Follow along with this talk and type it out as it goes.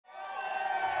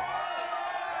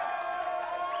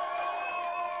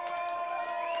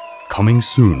Coming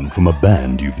soon from a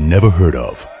band you've never heard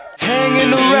of.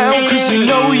 Hanging around cause you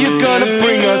know you're gonna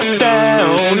bring us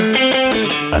down.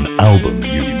 An album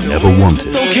you've never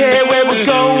wanted. Don't care where we're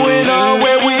going or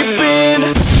where we've been.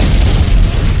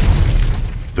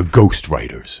 The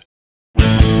Ghostwriters.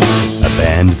 A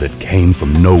band that came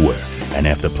from nowhere, and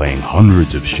after playing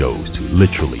hundreds of shows to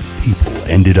literally people,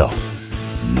 ended up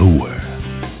nowhere.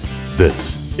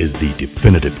 This is the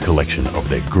definitive collection of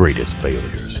their greatest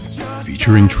failures,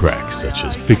 featuring tracks such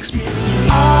as Fix Me.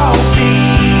 I'll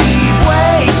be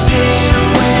waiting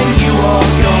when you are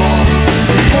gone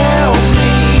to help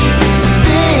me, to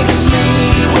fix me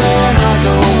when I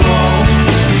go wrong.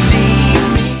 Leave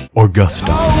me.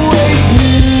 Augusta. Always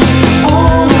knew,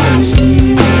 always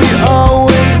knew, you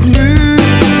always knew,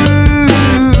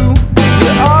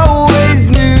 you always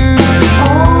knew,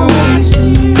 always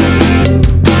knew.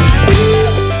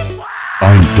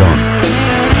 I'm Done.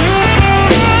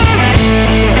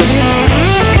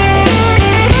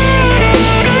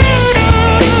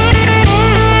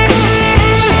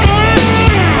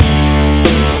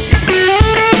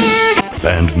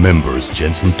 Band members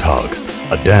Jensen Tag,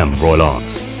 Adam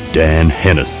Roylance, Dan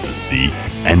Hennessy,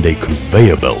 and a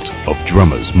conveyor belt of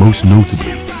drummers, most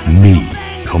notably me,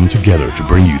 come together to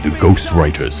bring you the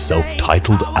Ghostwriters'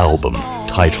 self-titled album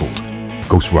titled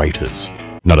Ghostwriters.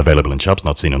 Not available in shops,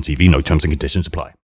 not seen on TV, no terms and conditions apply.